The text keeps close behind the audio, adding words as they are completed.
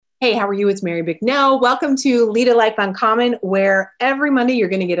Hey, how are you? It's Mary Bicknell. Welcome to Lead a Life Uncommon, where every Monday you're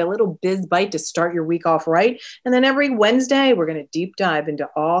going to get a little biz bite to start your week off right. And then every Wednesday, we're going to deep dive into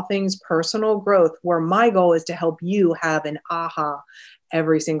all things personal growth, where my goal is to help you have an aha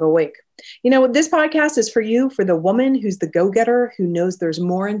every single week. You know, this podcast is for you, for the woman who's the go-getter, who knows there's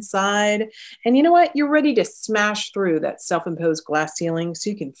more inside. And you know what? You're ready to smash through that self-imposed glass ceiling so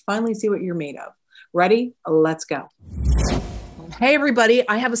you can finally see what you're made of. Ready? Let's go. Hey, everybody.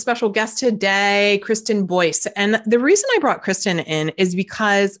 I have a special guest today, Kristen Boice. And the reason I brought Kristen in is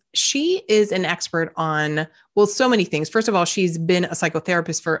because she is an expert on, well, so many things. First of all, she's been a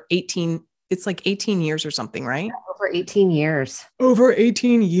psychotherapist for 18 years or something, right? Yeah, over 18 years. Over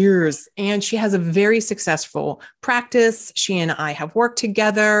 18 years. And she has a very successful practice. She and I have worked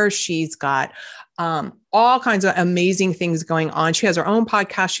together. She's got all kinds of amazing things going on. She has her own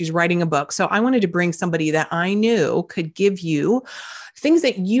podcast. She's writing a book. So I wanted to bring somebody that I knew could give you things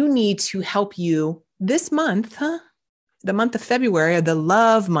that you need to help you this month, the month of February, the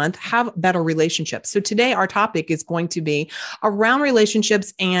love month, have better relationships. So today our topic is going to be around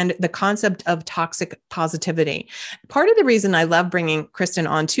relationships and the concept of toxic positivity. Part of the reason I love bringing Kristen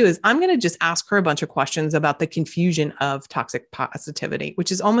on too is I'm going to just ask her a bunch of questions about the confusion of toxic positivity,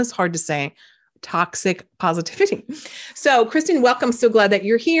 which is almost hard to say. Toxic positivity. So Kristen, welcome. So glad that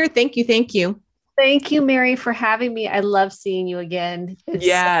you're here. Thank you. Thank you. Thank you, Mary, for having me. I love seeing you again.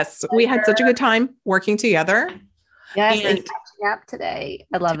 Yes. We had such a good time working together. Yes. And catching up today.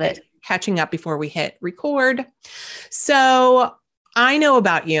 I love it. Catching up before we hit record. So I know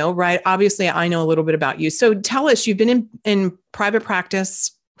about you, right? Obviously, I know a little bit about you. So tell us, you've been in private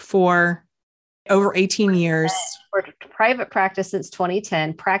practice for over 18 years. For private practice since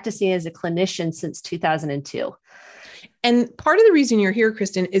 2010, practicing as a clinician since 2002. And part of the reason you're here,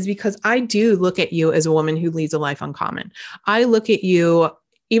 Kristen, is because I do look at you as a woman who leads a life uncommon. I look at you,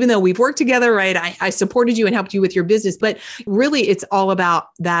 even though we've worked together, right? I supported you and helped you with your business, but really it's all about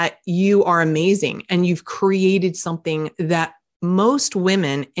that you are amazing and you've created something that most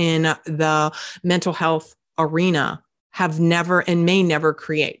women in the mental health arena have never and may never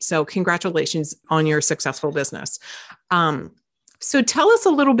create. So congratulations on your successful business. So tell us a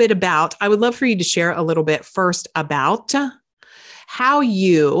little bit about, I would love for you to share a little bit first about how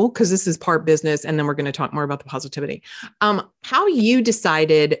you, because this is part business, and then we're going to talk more about the positivity, how you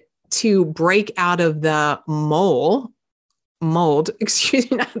decided to break out of the mold,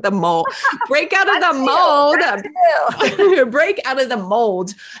 excuse me, not the mold, break out of the mold, break out of the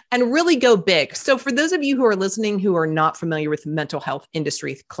mold and really go big. So for those of you who are listening, who are not familiar with mental health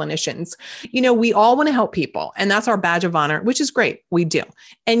industry clinicians, you know, we all want to help people and that's our badge of honor, which is great. We do.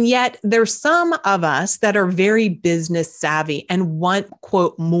 And yet there's some of us that are very business savvy and want,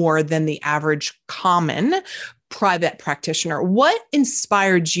 quote, more than the average common private practitioner. What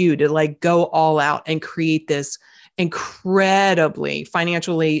inspired you to go all out and create this incredibly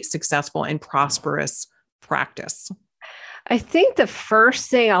financially successful and prosperous practice? I think the first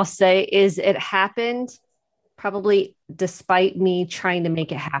thing I'll say is it happened probably despite me trying to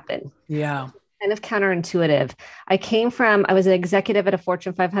make it happen. Yeah. Kind of counterintuitive. I was an executive at a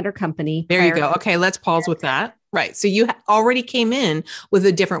Fortune 500 company. There you go. Okay. Let's pause with that. Right. So you already came in with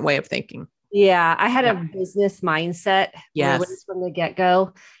a different way of thinking. Yeah. I had a business mindset really from the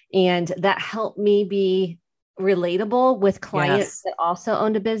get-go, and that helped me be relatable with clients that also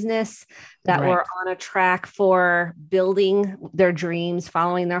owned a business that were on a track for building their dreams,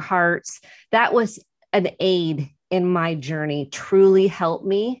 following their hearts. That was an aid in my journey, truly helped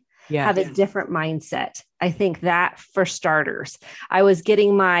me have a different mindset. I think that for starters, I was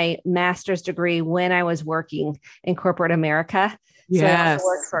getting my master's degree when I was working in corporate America. So I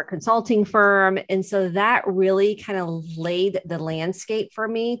worked for a consulting firm. And so that really kind of laid the landscape for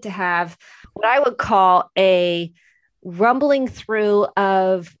me to have what I would call a rumbling through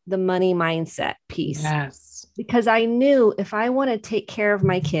of the money mindset piece. Yes. Because I knew if I want to take care of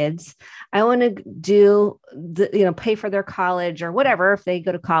my kids, I want to pay for their college or whatever, if they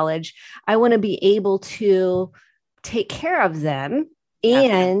go to college, I want to be able to take care of them.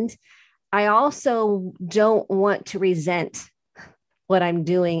 And I also don't want to resent what I'm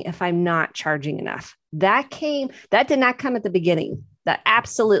doing if I'm not charging enough. That did not come at the beginning. That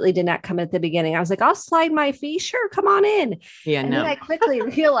absolutely did not come at the beginning. I was like, I'll slide my fee. Sure. Come on in. Then I quickly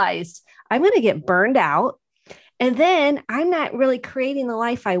realized I'm going to get burned out. And then I'm not really creating the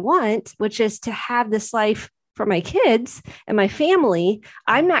life I want, which is to have this life for my kids and my family.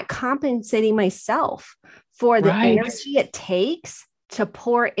 I'm not compensating myself for the energy it takes to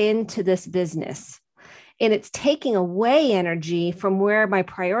pour into this business. And it's taking away energy from where my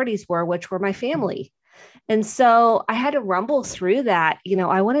priorities were, which were my family. And so I had to rumble through that.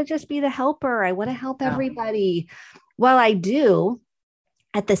 I want to just be the helper. I want to help Yeah. everybody. Well, I do.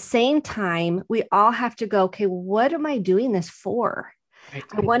 At the same time, we all have to go, okay, what am I doing this for? Right.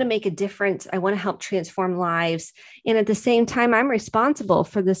 I want to make a difference. I want to help transform lives. And at the same time, I'm responsible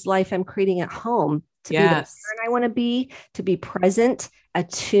for this life I'm creating at home to be the parent I want to be present,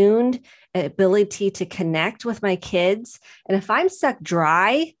 attuned, ability to connect with my kids. And if I'm sucked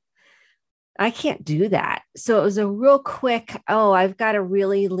dry, I can't do that. So it was a real quick, I've got to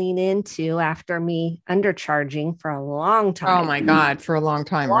really lean into after me undercharging for a long time. Oh my God, for a long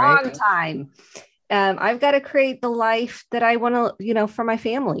time, right? Long time. I've got to create the life that I want to, for my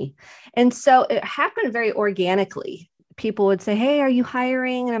family. And so it happened very organically. People would say, hey, are you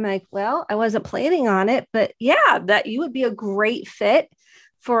hiring? And I'm like, well, I wasn't planning on it, but yeah, that you would be a great fit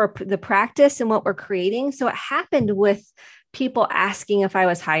for the practice and what we're creating. So it happened with people asking if I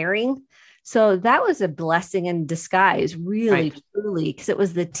was hiring. So that was a blessing in disguise, really, truly, because it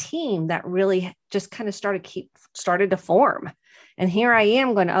was the team that really just kind of started to form. And here I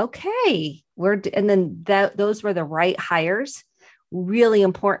am going, okay, and then those were the right hires. Really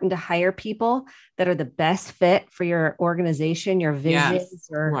important to hire people that are the best fit for your organization, your vision,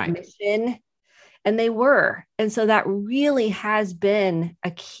 your mission. And they were. And so that really has been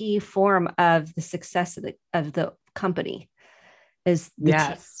a key form of the success of the company is the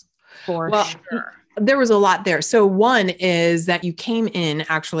team, for sure. There was a lot there. So one is that you came in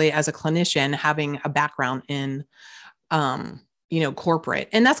actually as a clinician, having a background in, corporate.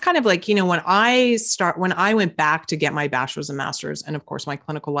 And that's kind of like, when I went back to get my bachelor's and master's, and of course my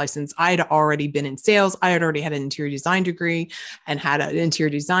clinical license, I had already been in sales. I had already had an interior design degree and had an interior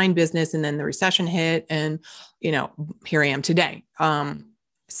design business. And then the recession hit and, here I am today.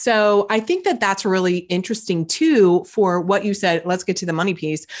 So I think that that's really interesting too, for what you said. Let's get to the money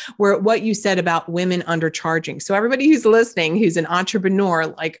piece, where what you said about women undercharging. So everybody who's listening, who's an entrepreneur,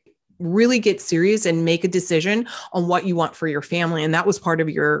 like, really get serious and make a decision on what you want for your family. And that was part of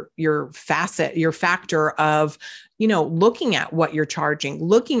your factor of, looking at what you're charging,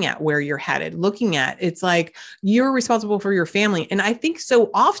 looking at where you're headed, it's like you're responsible for your family. And I think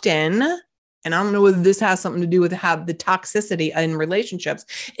so often, and I don't know whether this has something to do with the toxicity in relationships,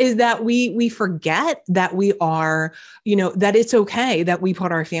 is that we forget that we are, that it's okay that we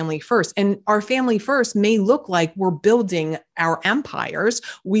put our family first. And our family first may look like we're building our empires.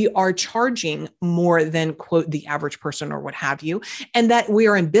 We are charging more than, quote, the average person or what have you, and that we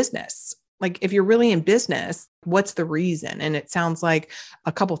are in business. Like, if you're really in business, what's the reason? And it sounds like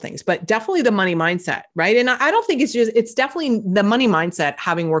a couple things, but definitely the money mindset, right? And I don't think it's definitely the money mindset,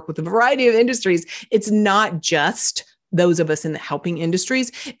 having worked with a variety of industries. It's not just those of us in the helping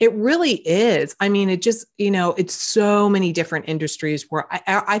industries. It really is. I mean, it just, it's so many different industries where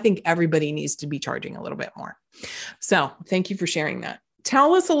I think everybody needs to be charging a little bit more. So thank you for sharing that.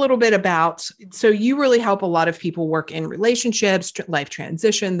 Tell us a little bit about, so you really help a lot of people work in relationships, life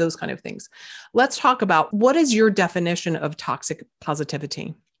transition, those kind of things. Let's talk about, what is your definition of toxic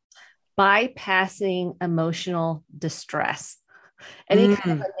positivity? Bypassing emotional distress. Any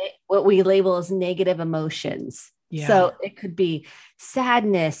kind of what we label as negative emotions. Yeah. So it could be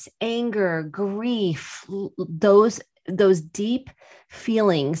sadness, anger, grief, those deep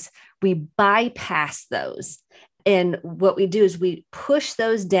feelings. We bypass those. And what we do is we push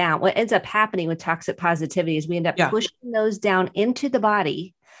those down. What ends up happening with toxic positivity is we end up pushing those down into the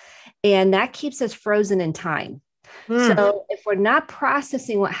body, and that keeps us frozen in time. So if we're not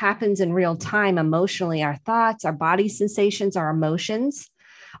processing what happens in real time, emotionally, our thoughts, our body sensations, our emotions,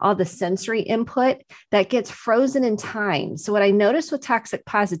 all the sensory input, that gets frozen in time. So what I noticed with toxic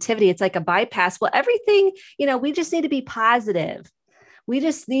positivity, it's like a bypass. Well, everything, we just need to be positive. We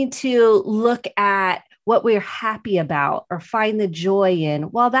just need to look at what we're happy about or find the joy in.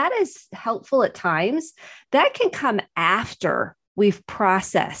 While that is helpful at times, that can come after we've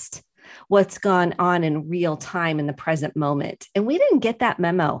processed what's gone on in real time in the present moment. And we didn't get that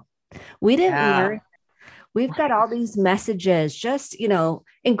memo. We didn't learn. We've got all these messages, just,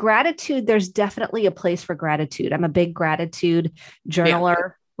 in gratitude, there's definitely a place for gratitude. I'm a big gratitude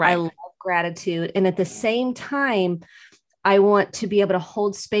journaler. I love gratitude. And at the same time, I want to be able to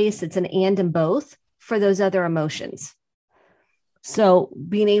hold space. It's an and in both for those other emotions. So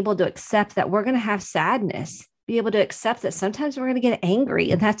being able to accept that we're going to have sadness, be able to accept that sometimes we're going to get angry,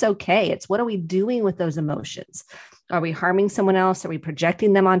 and that's okay. It's what are we doing with those emotions? Are we harming someone else? Are we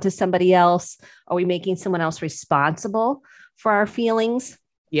projecting them onto somebody else? Are we making someone else responsible for our feelings?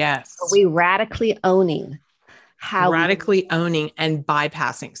 Yes. Are we radically owning how radically owning and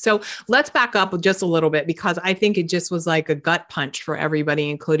bypassing. So let's back up just a little bit, because I think it just was like a gut punch for everybody,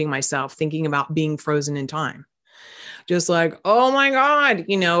 including myself, thinking about being frozen in time. Just like, oh my God,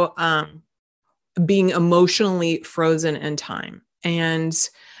 being emotionally frozen in time. And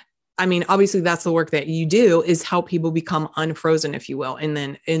I mean, obviously that's the work that you do, is help people become unfrozen, if you will, and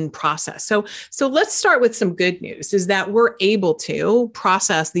then in process. So let's start with some good news, is that we're able to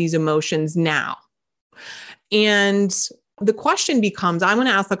process these emotions now. And the question becomes, I'm going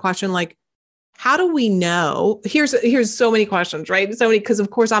to ask the question, like, how do we know? Here's so many questions, right? So many, because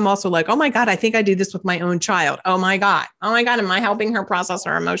of course I'm also like, oh my God, I think I do this with my own child. Oh my God, am I helping her process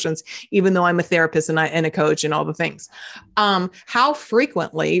her emotions, even though I'm a therapist and a coach and all the things? How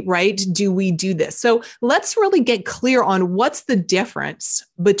frequently, right, do we do this? So let's really get clear on what's the difference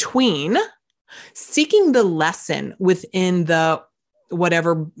between seeking the lesson within the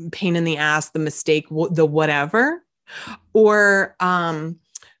whatever pain in the ass, the mistake, the whatever, or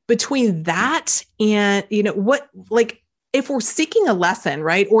between that and, what, like, if we're seeking a lesson,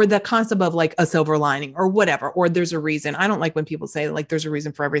 right? Or the concept of like a silver lining or whatever, or there's a reason. I don't like when people say like, there's a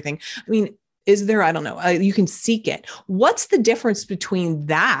reason for everything. I mean, is there? I don't know. You can seek it. What's the difference between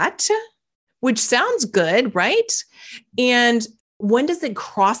that, which sounds good, right? And when does it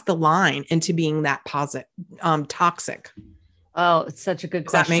cross the line into being that positive, toxic? Oh, it's such a good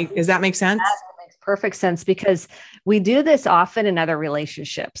question. Does that make sense? That makes perfect sense, because we do this often in other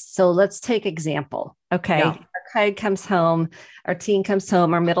relationships. So let's take example. Okay. Yeah. Our kid comes home, our teen comes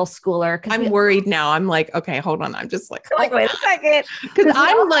home, our middle schooler. I'm worried now. I'm like, okay, hold on. I'm just like, wait a second. Because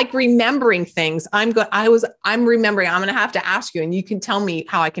I'm like remembering things. I'm remembering, I'm going to have to ask you, and you can tell me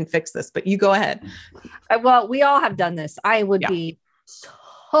how I can fix this, but you go ahead. Well, we all have done this. I would be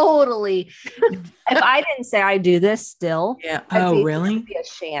totally, if I didn't say I do this still. Yeah. Oh, really? It would be a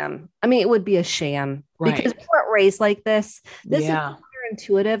sham. I mean, it would be a sham, right? Because we weren't raised like this. This is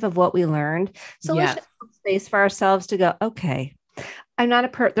intuitive of what we learned. So let's just have space for ourselves to go, okay, I'm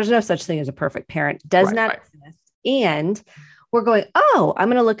not there's no such thing as a perfect parent. Does not exist. And we're going, oh, I'm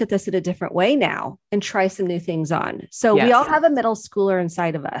going to look at this in a different way now and try some new things on. So we all have a middle schooler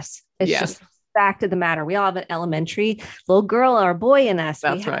inside of us. It's just fact of the matter. We all have an elementary little girl or boy in us.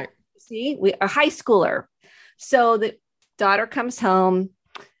 That's right. See, we are high schooler. So the daughter comes home,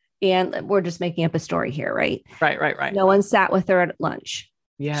 and we're just making up a story here, right? Right. No one sat with her at lunch.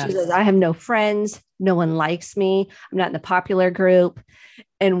 Yes. She says, I have no friends. No one likes me. I'm not in the popular group.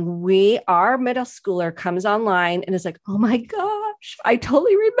 And our middle schooler comes online and is like, oh my gosh, I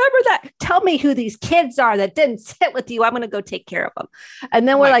totally remember that. Tell me who these kids are that didn't sit with you. I'm going to go take care of them. And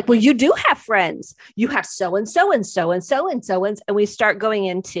then we're like, well, you do have friends. You have so-and-so and so-and-so and so-and-so. And we start going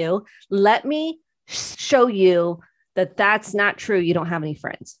into, let me show you that that's not true. You don't have any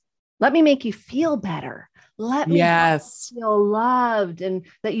friends. Let me make you feel better. Let me feel loved, and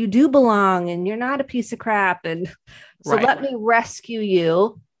that you do belong, and you're not a piece of crap. And so let me rescue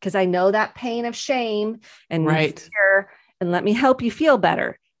you, because I know that pain of shame and fear, and let me help you feel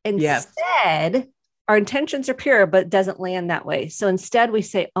better. Instead, our intentions are pure, but it doesn't land that way. So instead we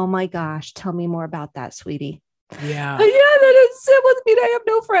say, oh my gosh, tell me more about that, sweetie. Yeah. They didn't sit with me. I have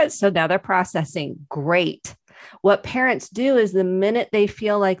no friends. So now they're processing. Great. What parents do is, the minute they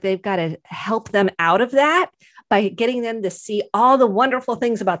feel like they've got to help them out of that by getting them to see all the wonderful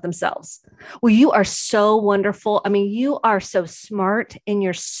things about themselves. Well, you are so wonderful. I mean, you are so smart, and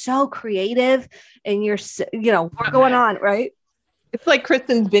you're so creative, and you're, what's going on, right? It's like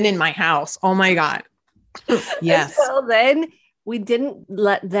Kristen's been in my house. Oh my God. Yes. And so then we didn't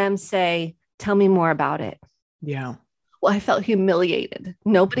let them say, tell me more about it. Yeah. Well, I felt humiliated.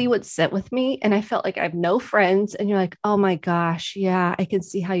 Nobody would sit with me, and I felt like I have no friends. And you're like, oh my gosh, yeah, I can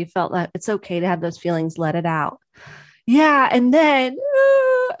see how you felt. That it's okay to have those feelings. Let it out. Yeah. And then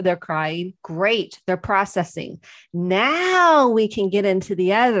they're crying. Great. They're processing. Now we can get into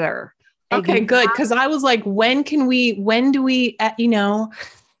the other. Okay, good. Because I was like, when do we,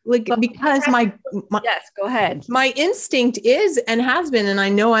 because yes, go ahead. My instinct is and has been, and I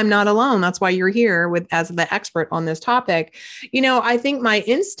know I'm not alone. That's why you're here as the expert on this topic. I think my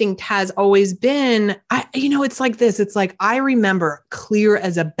instinct has always been, it's like this. It's like, I remember clear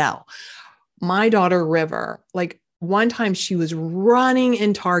as a bell, my daughter River, like one time she was running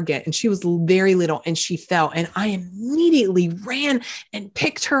in Target, and she was very little, and she fell, and I immediately ran and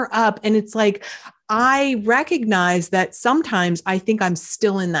picked her up. And it's like, I recognize that sometimes I think I'm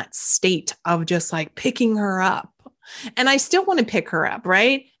still in that state of just like picking her up, and I still want to pick her up.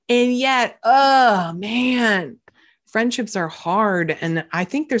 Right. And yet, oh man, friendships are hard. And I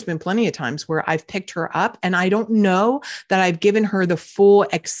think there's been plenty of times where I've picked her up and I don't know that I've given her the full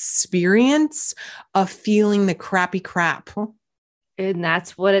experience of feeling the crappy crap. And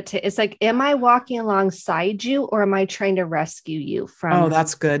that's what it's like. Am I walking alongside you or am I trying to rescue you from? Oh,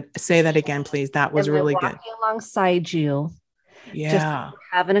 that's good. Say that again, please. That was really good. Walking alongside you. Yeah. Just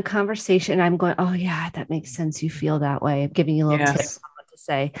having a conversation. I'm going, oh yeah, that makes sense. You feel that way. I'm giving you a little tips on what to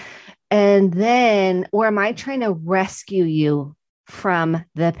say. And then, or am I trying to rescue you from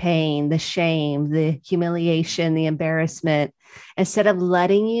the pain, the shame, the humiliation, the embarrassment, instead of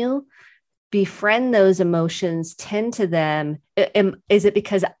letting you befriend those emotions, tend to them? Is it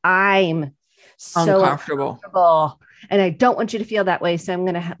because I'm so uncomfortable and I don't want you to feel that way? So I'm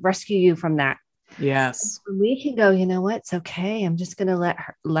going to rescue you from that. Yes. We can go, you know what? It's okay. I'm just going to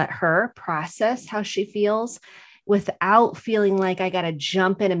let her process how she feels without feeling like I got to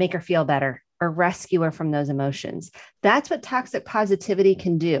jump in and make her feel better or rescue her from those emotions. That's what toxic positivity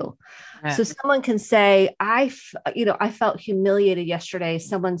can do. Yeah. So someone can say, I felt humiliated yesterday.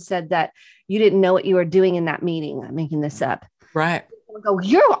 Someone said that you didn't know what you were doing in that meeting. I'm making this up. Right. Go,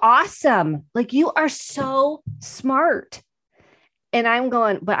 you're awesome. Like, you are so smart. And I'm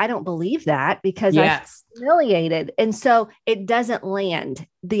going, but I don't believe that because I'm humiliated. And so it doesn't land.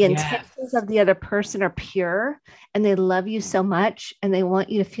 The intentions of the other person are pure and they love you so much and they want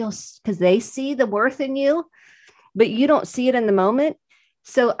you to feel, because they see the worth in you, but you don't see it in the moment.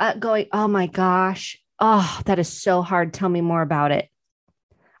 So going, oh my gosh, oh, that is so hard. Tell me more about it.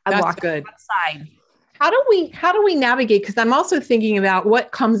 That's good. Outside. How do we navigate? Because I'm also thinking about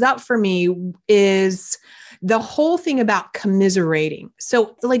what comes up for me is the whole thing about commiserating.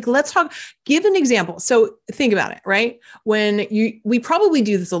 So like, give an example. So think about it, right? We probably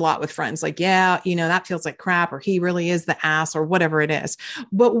do this a lot with friends, like, yeah, that feels like crap, or he really is the ass, or whatever it is.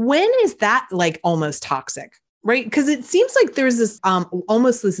 But when is that like almost toxic? Right? Because it seems like there's this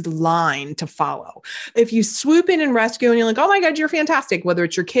almost this line to follow. If you swoop in and rescue and you're like, oh my God, you're fantastic, whether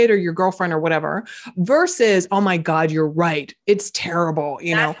it's your kid or your girlfriend or whatever, versus, oh my God, you're right, it's terrible.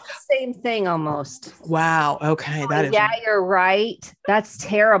 That's the same thing almost. Wow. Okay. That is. Yeah, you're right. That's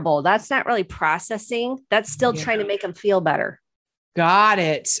terrible. That's not really processing. That's still trying to make them feel better. Got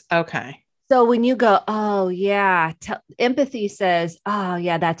it. Okay. So when you go, oh yeah, empathy says, oh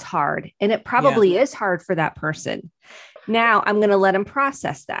yeah, that's hard. And it probably is hard for that person. Now I'm going to let them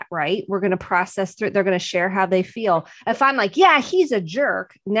process that, right? We're going to process through. They're going to share how they feel. If I'm like, yeah, he's a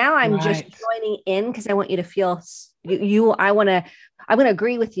jerk. Now I'm just joining in because I want you to feel I'm going to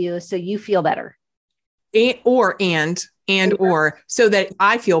agree with you. So you feel better. Or so that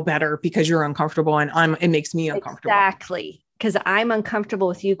I feel better because you're uncomfortable and it makes me uncomfortable. Exactly. Because I'm uncomfortable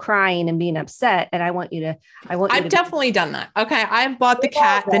with you crying and being upset. And I've definitely done that. Okay. I've bought the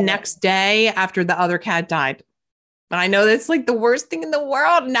cat the next day after the other cat died. And I know that's like the worst thing in the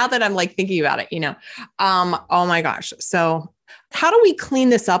world now that I'm like thinking about it, oh my gosh. So how do we clean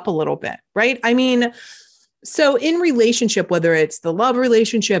this up a little bit? Right. I mean, so in relationship, whether it's the love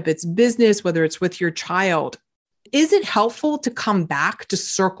relationship, it's business, whether it's with your child, is it helpful to come back, to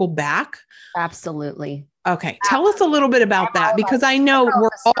circle back? Absolutely. Okay. Tell us a little bit about that, because I know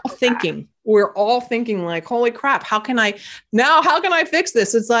we're all thinking like, holy crap, how can I fix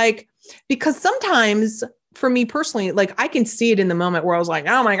this? It's like, because sometimes for me personally, like I can see it in the moment where I was like,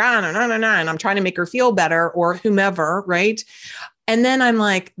 oh my God, no. And I'm trying to make her feel better or whomever. Right. And then I'm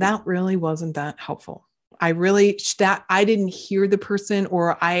like, that really wasn't that helpful. I didn't hear the person,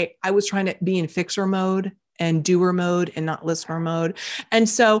 or I was trying to be in fixer mode and doer mode and not listener mode. And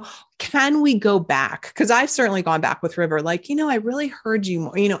so can we go back? Because I've certainly gone back with River, like, I really heard you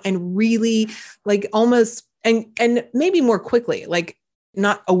more, and really like almost, and maybe more quickly, like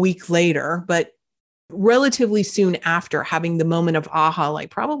not a week later, but relatively soon after having the moment of aha,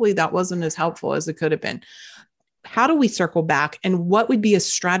 like probably that wasn't as helpful as it could have been. How do we circle back? And what would be a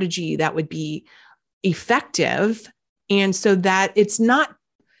strategy that would be effective? And so that it's not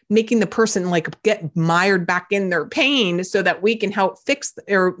making the person like get mired back in their pain, so that we can help fix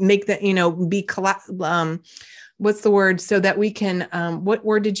or make that, what's the word? So that we can, what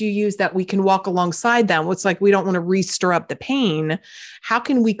word did you use? That we can walk alongside them. It's like, we don't want to re-stir up the pain. How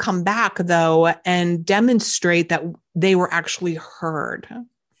can we come back though, and demonstrate that they were actually heard?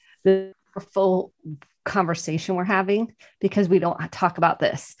 The full conversation we're having, because we don't talk about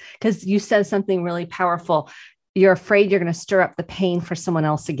this, because you said something really powerful. You're afraid you're going to stir up the pain for someone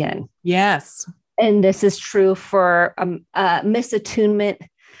else again. Yes. And this is true for misattunement,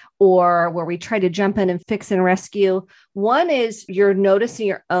 or where we try to jump in and fix and rescue. One is you're noticing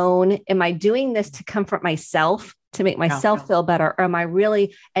your own, am I doing this to comfort myself, to make myself feel better? Or am I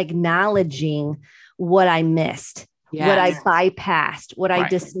really acknowledging what I missed? what I Yes. bypassed, what I Right.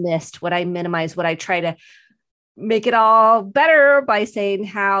 dismissed, what I minimized, what I try to make it all better by saying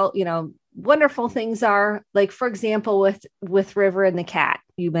how, wonderful things are. Like, for example, with River and the cat,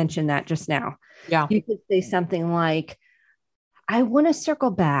 you mentioned that just now. Yeah. You could say something like, I want to circle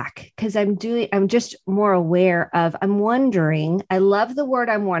back because I'm just more aware of, I'm wondering. I love the word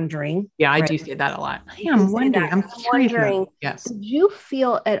I'm wondering. Yeah. I Right? do say that a lot. Hey, You can I'm say wondering. that. I'm I'm curious about wondering, it. Yes. did you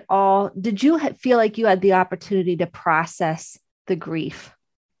feel at all, feel like you had the opportunity to process the grief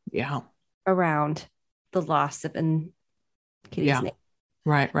Yeah. around the loss of Kitty's Yeah. name?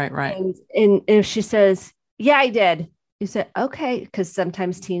 Right. Right. Right. And if she says, yeah, I did, you said, okay, because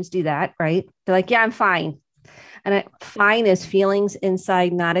sometimes teens do that, right? They're like, yeah, I'm fine. And fine is feelings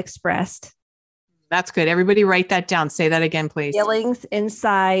inside not expressed. That's good. Everybody write that down. Say that again, please. Feelings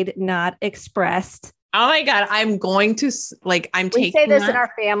inside not expressed. Oh my God. I'm going to We say this in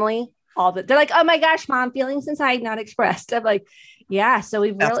our family all the, they're like, oh my gosh, mom, feelings inside not expressed. I'm like, yeah. So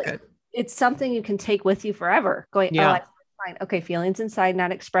it's something you can take with you forever going, yeah. Oh, I'm fine. Okay. Feelings inside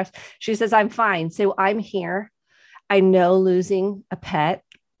not expressed. She says, I'm fine. So I'm here. I know losing a pet,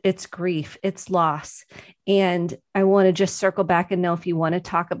 it's grief, it's loss. And I want to just circle back and know if you want to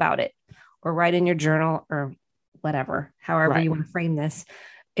talk about it or write in your journal or whatever, however you want to frame this,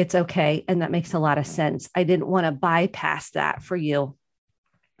 it's okay. And that makes a lot of sense. I didn't want to bypass that for you.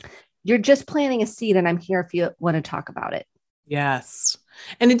 You're just planting a seed and I'm here if you want to talk about it. Yes.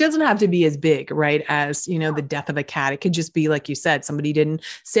 And it doesn't have to be as big, right? As, the death of a cat. It could just be, like you said, somebody didn't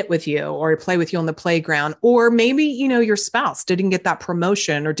sit with you or play with you on the playground, or maybe, your spouse didn't get that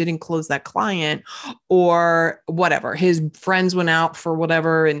promotion or didn't close that client or whatever. His friends went out for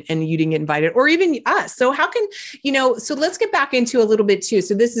whatever and you didn't get invited, or even us. So how can, so let's get back into a little bit too.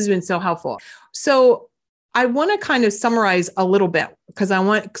 So this has been so helpful. So I want to kind of summarize a little bit because I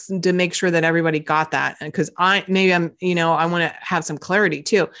want to make sure that everybody got that. And because I want to have some clarity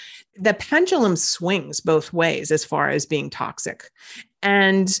too. The pendulum swings both ways as far as being toxic.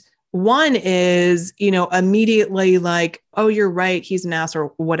 And one is, immediately like, oh, you're right, he's an ass or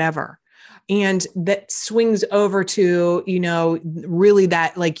whatever. And that swings over to, really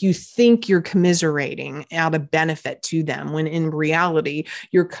that like you think you're commiserating out of benefit to them, when in reality,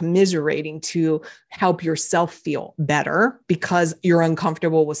 you're commiserating to help yourself feel better because you're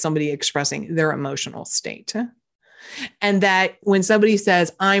uncomfortable with somebody expressing their emotional state. And that when somebody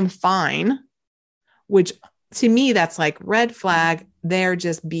says, I'm fine, which to me, that's like red flag, they're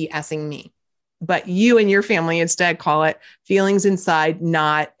just BSing me. But you and your family instead call it feelings inside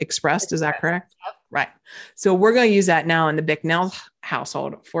not expressed. Is that correct? Yep. Right. So we're going to use that now in the Bicknell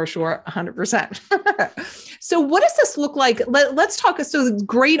household for sure, 100%. So what does this look like? Let's talk. So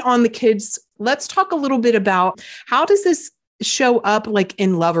great on the kids. Let's talk a little bit about how does this show up like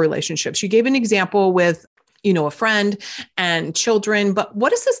in love relationships? You gave an example with, a friend and children, but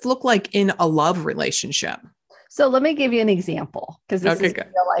what does this look like in a love relationship? So let me give you an example because this is a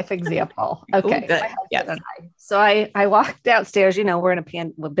real life example. Okay. Yes. So I walked downstairs, we've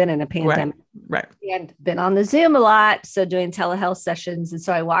been in a pandemic, right. And been on the Zoom a lot. So doing telehealth sessions. And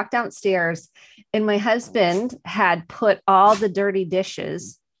so I walked downstairs and my husband had put all the dirty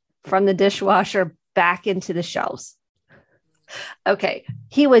dishes from the dishwasher back into the shelves. Okay.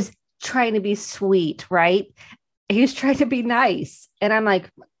 He was trying to be sweet, right? He was trying to be nice. And I'm like,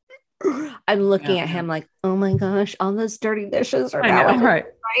 I'm looking at him like, oh my gosh, all those dirty dishes are now right.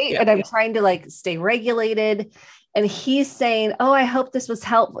 Yeah. And I'm trying to like stay regulated. And he's saying, oh, I hope this was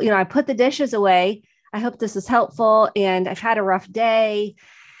helpful. I put the dishes away. I hope this is helpful. And I've had a rough day.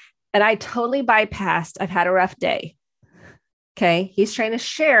 And I totally bypassed, I've had a rough day. Okay. He's trying to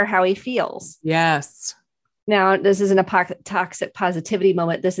share how he feels. Yes. Now, this isn't a toxic positivity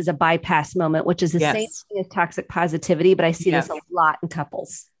moment. This is a bypass moment, which is the same thing as toxic positivity, but I see this a lot in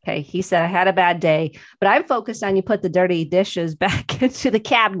couples. Okay. He said, I had a bad day, but I'm focused on you put the dirty dishes back into the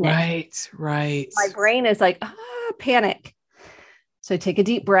cabinet. Right. My brain is like, panic. So I take a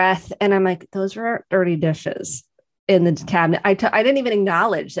deep breath and I'm like, those are dirty dishes in the cabinet. I didn't even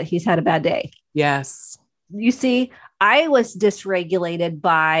acknowledge that he's had a bad day. Yes. You see, I was dysregulated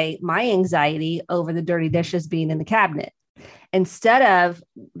by my anxiety over the dirty dishes being in the cabinet. Instead of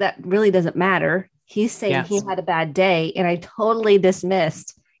that really doesn't matter. He's saying he had a bad day. And I totally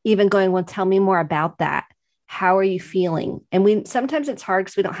dismissed even going, well, tell me more about that. How are you feeling? And sometimes it's hard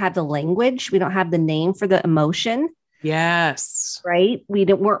because we don't have the language. We don't have the name for the emotion. Yes. Right. We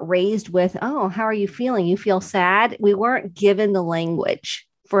weren't raised with, oh, how are you feeling? You feel sad. We weren't given the language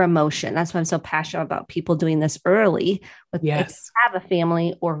for emotion. That's why I'm so passionate about people doing this early with if you have a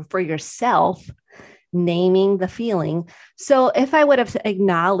family or for yourself, naming the feeling. So if I would have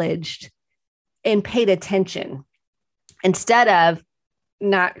acknowledged and paid attention, instead of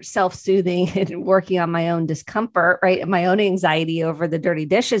not self-soothing and working on my own discomfort, right? My own anxiety over the dirty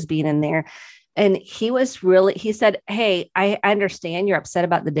dishes being in there. And he said, hey, I understand you're upset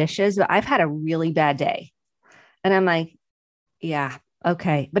about the dishes, but I've had a really bad day. And I'm like, yeah,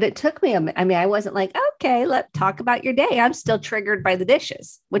 okay. But it took me, I wasn't like, okay, let's talk about your day. I'm still triggered by the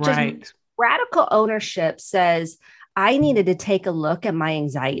dishes, which is radical ownership says I needed to take a look at my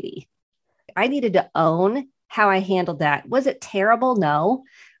anxiety. I needed to own how I handled that. Was it terrible? No.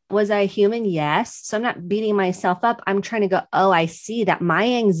 Was I human? Yes. So I'm not beating myself up. I'm trying to go, oh, I see that my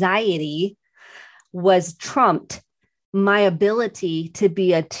anxiety was trumped my ability to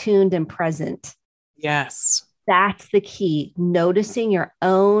be attuned and present. Yes. That's the key. Noticing your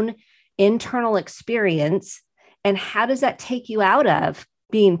own internal experience. And how does that take you out of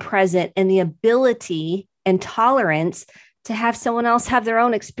being present and the ability and tolerance to have someone else have their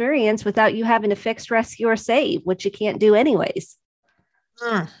own experience without you having to fix, rescue, or save, which you can't do anyways.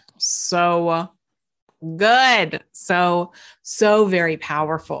 So good. So very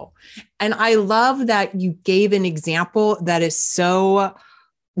powerful. And I love that you gave an example that is so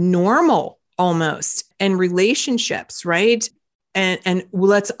normal almost in relationships, right? And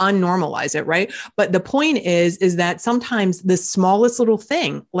let's unnormalize it, right? But the point is that sometimes the smallest little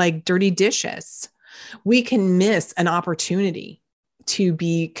thing, like dirty dishes, we can miss an opportunity to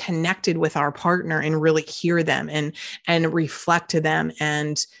be connected with our partner and really hear them and reflect to them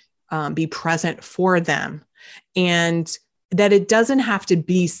and be present for them. And that it doesn't have to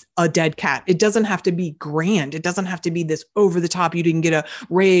be a dead cat. It doesn't have to be grand. It doesn't have to be this over the top. You didn't get a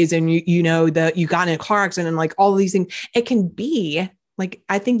raise and you know that you got in a car accident and like all of these things. It can be like,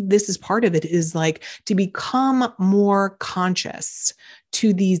 I think this is part of it, is like to become more conscious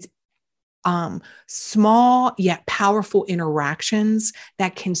to these small yet powerful interactions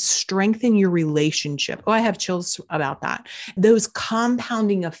that can strengthen your relationship. Oh, I have chills about that. Those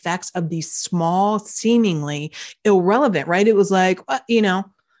compounding effects of these small, seemingly irrelevant, right? It was like,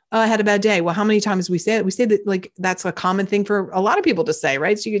 I had a bad day. Well, how many times we say it? We say that like, that's a common thing for a lot of people to say,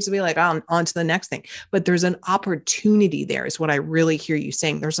 right? So you get to be like, on to the next thing. But there's an opportunity there is what I really hear you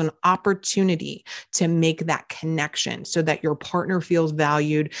saying. There's an opportunity to make that connection so that your partner feels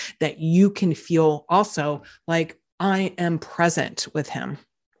valued, that you can feel also like I am present with him.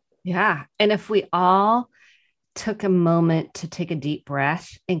 Yeah. And if we all took a moment to take a deep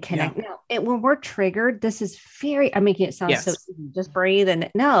breath and connect. Yeah. Now, when we're triggered, this is I'm making it sound so easy. Just breathe.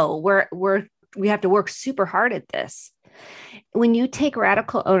 And no, we have to work super hard at this. When you take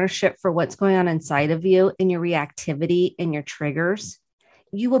radical ownership for what's going on inside of you and your reactivity and your triggers,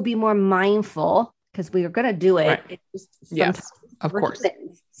 you will be more mindful, because we are going to do it. Right. Yes, of course.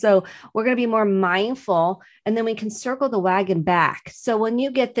 So we're going to be more mindful, and then we can circle the wagon back. So when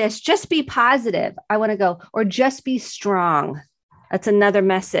you get this, just be positive. I want to go, or just be strong. That's another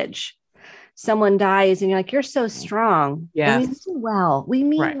message. Someone dies and you're like, you're so strong. Yeah. We mean well. We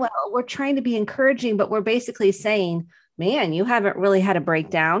mean well. We're trying to be encouraging, but we're basically saying, man, you haven't really had a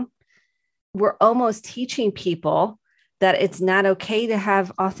breakdown. We're almost teaching people that it's not okay to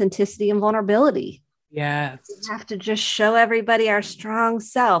have authenticity and vulnerability. Yes. We have to just show everybody our strong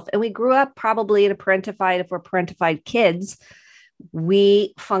self. And we grew up probably in if we're parentified kids,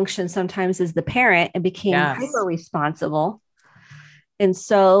 we function sometimes as the parent and became hyper responsible. And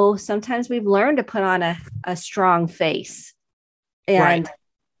so sometimes we've learned to put on a strong face. And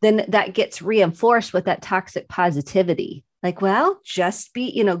then that gets reinforced with that toxic positivity. Like, well, just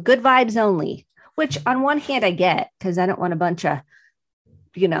be, good vibes only, which on one hand I get, because I don't want a bunch of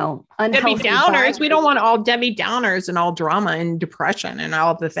unhealthy Debbie Downers. vibes. We don't want all Debbie Downers and all drama and depression and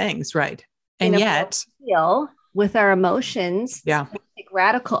all of the things. Right. And yet deal with our emotions. Yeah. Take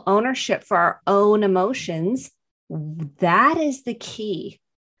radical ownership for our own emotions. That is the key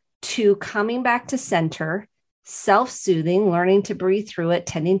to coming back to center, self-soothing, learning to breathe through it,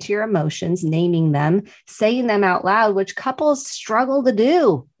 tending to your emotions, naming them, saying them out loud, which couples struggle to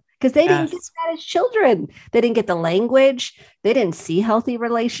do. Because they didn't get that as children. They didn't get the language. They didn't see healthy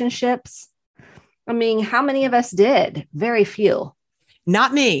relationships. I mean, how many of us did? Very few.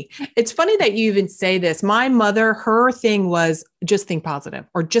 Not me. It's funny that you even say this. My mother, her thing was just think positive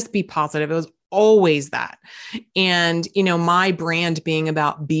or just be positive. It was always that. And, my brand being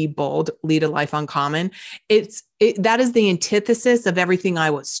about be bold, lead a life uncommon. That is the antithesis of everything I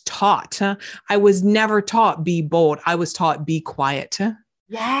was taught. I was never taught be bold. I was taught be quiet.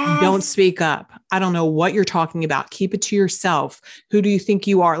 Don't Yes. speak up. I don't know what you're talking about. Keep it to yourself. Who do you think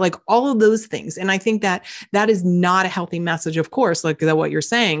you are? Like all of those things. And I think that that is not a healthy message, of course, like what you're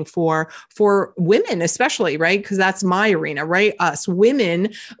saying for women, especially, right? Because that's my arena, right? Us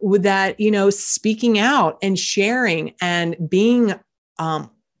women with that, speaking out and sharing and being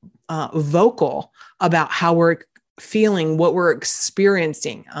vocal about how we're feeling, what we're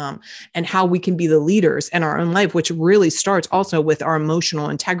experiencing, and how we can be the leaders in our own life, which really starts also with our emotional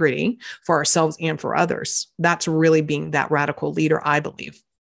integrity for ourselves and for others. That's really being that radical leader, I believe.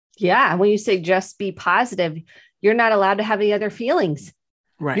 Yeah. When you say just be positive, you're not allowed to have any other feelings.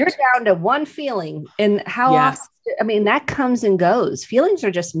 Right. You're down to one feeling. And how Yes. often, I mean, that comes and goes. Feelings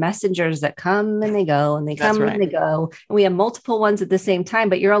are just messengers that come and they go and they That's come right. and they go. And we have multiple ones at the same time,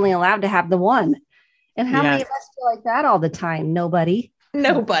 but you're only allowed to have the one. And how many Yes. of us feel like that all the time? Nobody.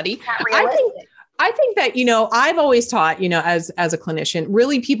 Nobody. Not realistic. I think that, I've always taught, as a clinician,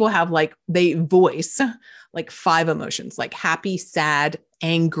 really people have they voice like 5 emotions, like happy, sad,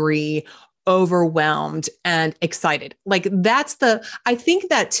 angry, overwhelmed, and excited. Like I think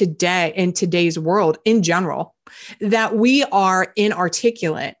that today, in today's world in general, that we are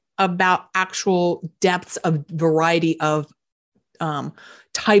inarticulate about actual depths of variety of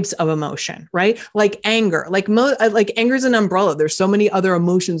types of emotion, right? Like anger, like anger is an umbrella. There's so many other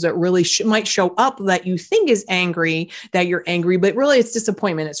emotions that really might show up that you think is that you're angry, but really it's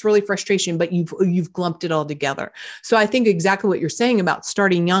disappointment. It's really frustration, but you've lumped it all together. So I think exactly what you're saying about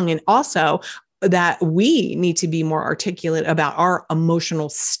starting young, and also that we need to be more articulate about our emotional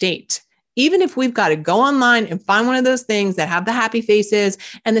state. Even if we've got to go online and find one of those things that have the happy faces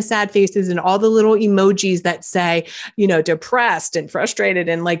and the sad faces and all the little emojis that say, depressed and frustrated,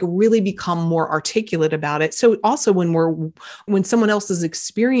 and really become more articulate about it. So also when someone else is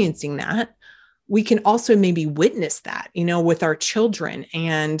experiencing that, we can also maybe witness that, with our children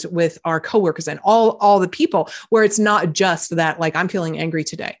and with our coworkers and all the people, where it's not just that, I'm feeling angry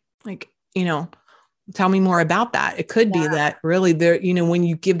today. Tell me more about that. It could be that really there, when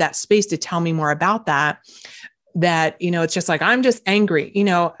you give that space to tell me more about that, it's just I'm just angry.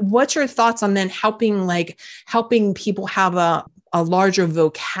 What's your thoughts on then helping people have a larger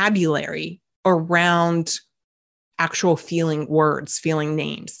vocabulary around actual feeling words, feeling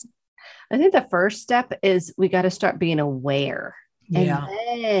names? I think the first step is we got to start being aware. Yeah.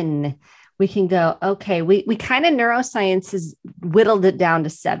 And then we can go, okay, we kind of neuroscience has whittled it down to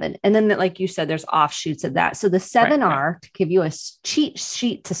 7. And then, like you said, there's offshoots of that. So the 7 are, to give you a cheat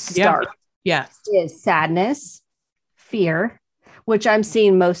sheet to start, is sadness, fear, which I'm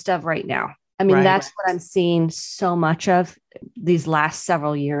seeing most of right now. I mean, that's what I'm seeing so much of these last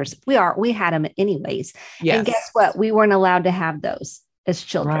several years. We had them anyways. Yes. And guess what? We weren't allowed to have those as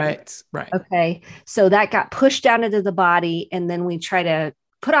children. Right. Okay. So that got pushed down into the body. And then we try to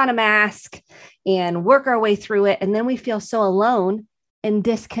put on a mask and work our way through it. And then we feel so alone and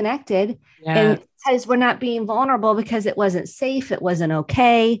disconnected. Yeah. And because we're not being vulnerable because it wasn't safe, it wasn't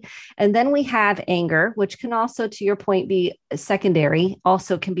okay. And then we have anger, which can also, to your point, be secondary,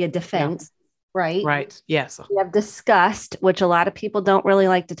 also can be a defense, right? Right. Yes. We have disgust, which a lot of people don't really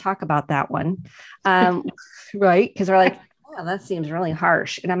like to talk about that one. Right. Because they're like, oh, that seems really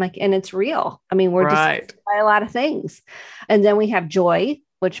harsh. And I'm like, and it's real. I mean, we're disgusted by a lot of things. And then we have joy,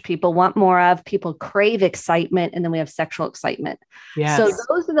 which people want more of. People crave excitement. And then we have sexual excitement. Yes. So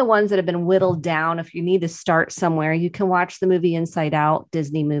those are the ones that have been whittled down. If you need to start somewhere, you can watch the movie Inside Out,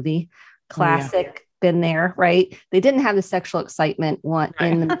 Disney movie, classic, been there, right? They didn't have the sexual excitement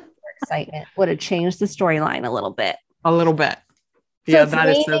in the excitement. Would have changed the storyline a little bit. A little bit. So yeah, that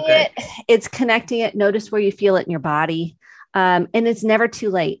is so good. It's connecting it. Notice where you feel it in your body. And it's never too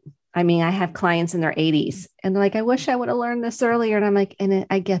late. I mean, I have clients in their 80s and they're like, I wish I would have learned this earlier. And I'm like,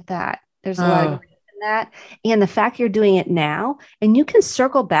 I get that. There's a lot of grief in that. And the fact you're doing it now, and you can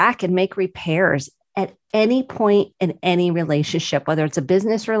circle back and make repairs at any point in any relationship, whether it's a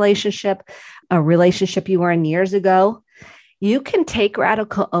business relationship, a relationship you were in years ago, you can take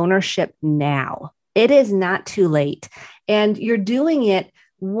radical ownership now. It is not too late. And you're doing it,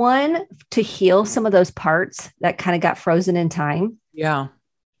 one, to heal some of those parts that kind of got frozen in time. Yeah.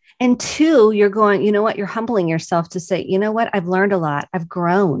 And 2, you're going, you know what? You're humbling yourself to say, you know what? I've learned a lot. I've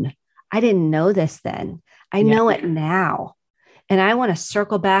grown. I didn't know this then. I know it now. And I want to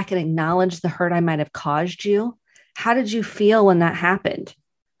circle back and acknowledge the hurt I might have caused you. How did you feel when that happened?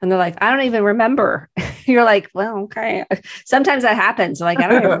 And they're like, I don't even remember. You're like, well, okay. Sometimes that happens. Like, I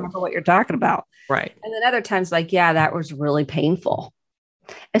don't even remember what you're talking about. Right. And then other times like, yeah, that was really painful,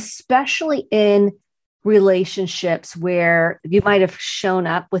 especially in relationships where you might have shown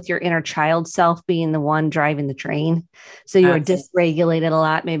up with your inner child self being the one driving the train. So you were dysregulated a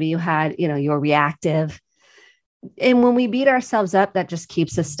lot. Maybe you had, you're reactive. And when we beat ourselves up, that just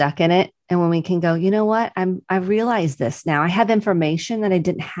keeps us stuck in it. And when we can go, you know what? I realize this now. I have information that I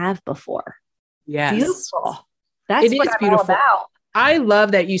didn't have before. Yes. Beautiful. That's what I'm all about. I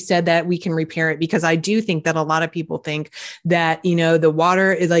love that you said that we can repair it, because I do think that a lot of people think that, the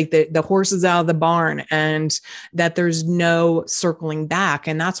water is like the horse is out of the barn and that there's no circling back.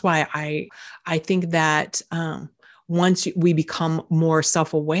 And that's why I think that, once we become more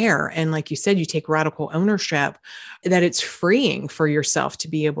self-aware, and like you said, you take radical ownership, that it's freeing for yourself to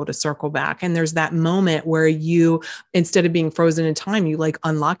be able to circle back. And there's that moment where you, instead of being frozen in time, you like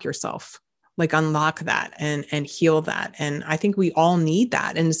unlock yourself. Like unlock that and heal that. And I think we all need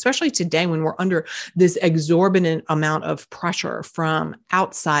that. And especially today when we're under this exorbitant amount of pressure from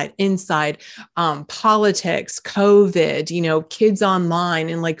outside, inside, politics, COVID, kids online,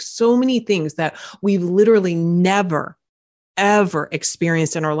 and like so many things that we've literally never ever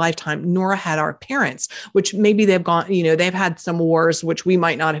experienced in our lifetime, nor had our parents, which maybe they've gone, they've had some wars, which we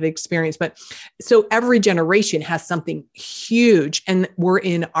might not have experienced. But so every generation has something huge, and we're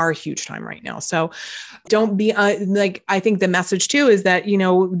in our huge time right now. So don't be I think the message too is that,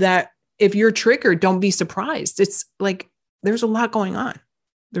 that if you're triggered, don't be surprised. It's like, there's a lot going on.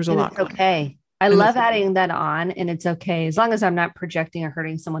 There's a lot. Okay. I love adding that on, and it's okay. As long as I'm not projecting or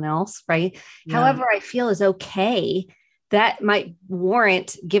hurting someone else. Right. Yeah. However I feel is okay. That might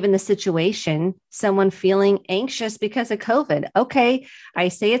warrant, given the situation, someone feeling anxious because of COVID. Okay. I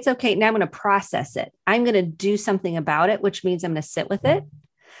say it's okay. Now I'm going to process it. I'm going to do something about it, which means I'm going to sit with it.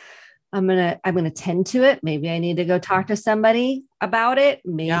 I'm going to tend to it. Maybe I need to go talk to somebody about it.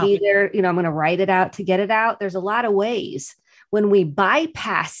 Maybe I'm going to write it out to get it out. There's a lot of ways. When we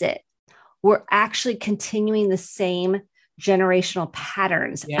bypass it, we're actually continuing the same generational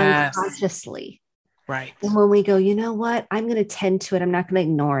patterns unconsciously. Right. And when we go, you know what, I'm going to tend to it. I'm not going to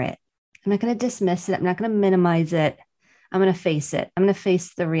ignore it. I'm not going to dismiss it. I'm not going to minimize it. I'm going to face it. I'm going to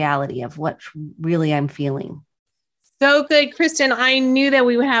face the reality of what really I'm feeling. So good, Kristen. I knew that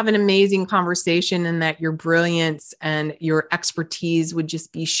we would have an amazing conversation and that your brilliance and your expertise would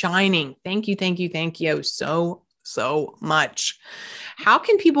just be shining. Thank you. Thank you. Thank you so much. How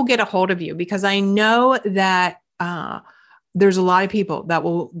can people get a hold of you? Because I know that, there's a lot of people that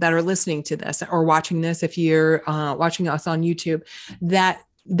are listening to this or watching this. If you're watching us on YouTube, that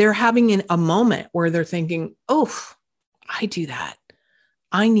they're having a moment where they're thinking, oh, I do that.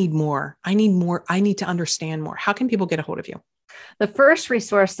 I need more. I need to understand more. How can people get a hold of you? The first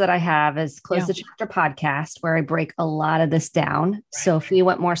resource that I have is Close the Chapter podcast, where I break a lot of this down. Right. So if you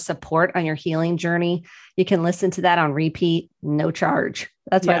want more support on your healing journey, you can listen to that on repeat, no charge.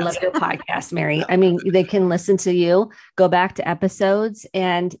 That's why I love your podcast, Mary. I mean, they can listen to you, go back to episodes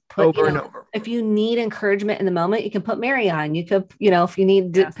and put over and over. If you need encouragement in the moment, you can put Mary on. You could, if you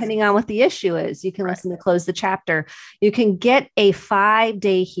need, depending on what the issue is, you can listen to Close the Chapter. You can get a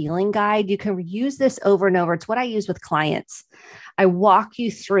 5-day healing guide. You can use this over and over. It's what I use with clients. I walk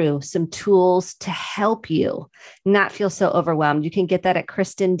you through some tools to help you not feel so overwhelmed. You can get that at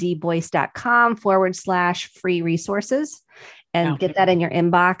kristendboice.com/free resources and get that in your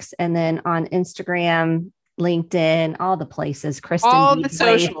inbox. And then on Instagram, LinkedIn, all the places, Kristen. All the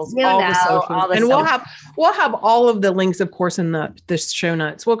socials. And we'll have all of the links, of course, in the show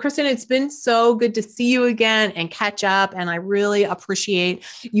notes. Well, Kristen, it's been so good to see you again and catch up. And I really appreciate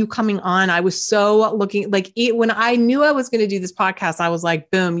you coming on. I was so when I knew I was going to do this podcast, I was like,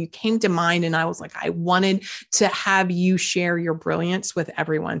 boom, you came to mind. And I was like, I wanted to have you share your brilliance with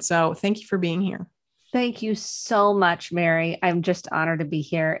everyone. So thank you for being here. Thank you so much, Mary. I'm just honored to be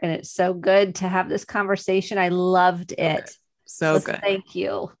here. And it's so good to have this conversation. I loved it. So good. Thank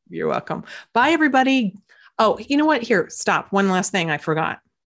you. You're welcome. Bye, everybody. Oh, you know what? Here, stop. One last thing I forgot,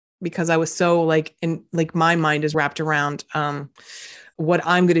 because I was so my mind is wrapped around what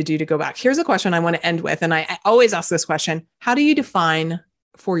I'm going to do to go back. Here's a question I want to end with. And I always ask this question. How do you define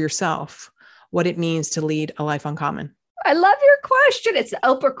for yourself what it means to lead a life uncommon? I love your question. It's the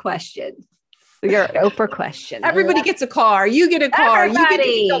Oprah question. Your Oprah question. Everybody gets a car. You get a car. Everybody. You get to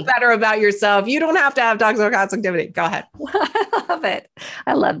feel better about yourself. You don't have to have toxic activity. Go ahead. I love it.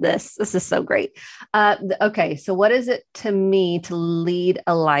 I love this. This is so great. Okay. So what is it to me to lead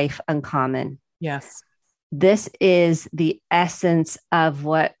a life uncommon? Yes. This is the essence of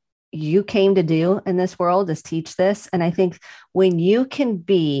what you came to do in this world, is teach this. And I think when you can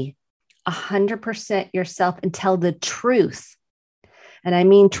be 100% yourself and tell the truth, and I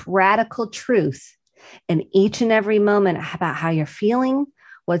mean radical truth in each and every moment about how you're feeling,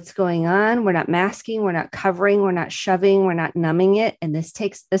 what's going on. We're not masking, we're not covering, we're not shoving, we're not numbing it. And this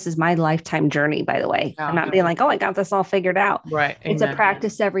is my lifetime journey, by the way. I'm not being like, oh, I got this all figured out. Right. It's a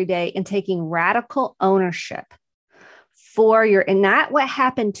practice every day and taking radical ownership for and not what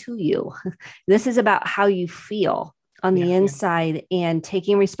happened to you. This is about how you feel on the inside and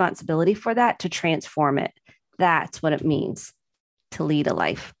taking responsibility for that to transform it. That's what it means to lead a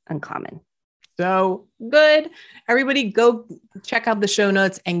life uncommon. So good. Everybody go check out the show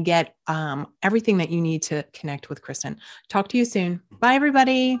notes and get everything that you need to connect with Kristen. Talk to you soon. Bye,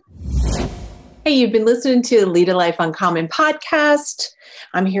 everybody. Hey, you've been listening to Lead a Life Uncommon podcast.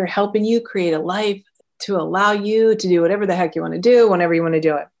 I'm here helping you create a life to allow you to do whatever the heck you want to do, whenever you want to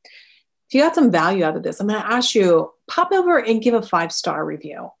do it. If you got some value out of this, I'm going to ask you, pop over and give a 5-star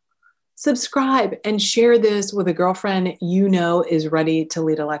review. Subscribe and share this with a girlfriend you know is ready to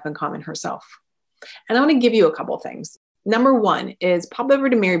lead a life uncommon herself. And I want to give you a couple of things. Number one is pop over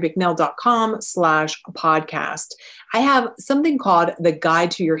to marybicknell.com/podcast. I have something called the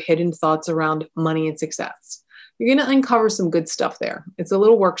Guide to Your Hidden Thoughts Around Money and Success. You're going to uncover some good stuff there. It's a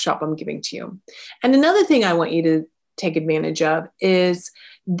little workshop I'm giving to you. And another thing I want you to take advantage of is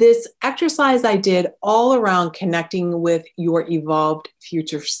this exercise I did all around connecting with your evolved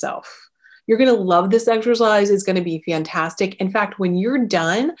future self. You're going to love this exercise. It's going to be fantastic. In fact, when you're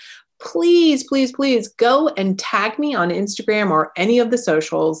done, please, please, please go and tag me on Instagram or any of the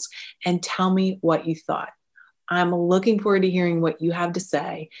socials and tell me what you thought. I'm looking forward to hearing what you have to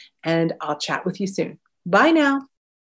say, and I'll chat with you soon. Bye now.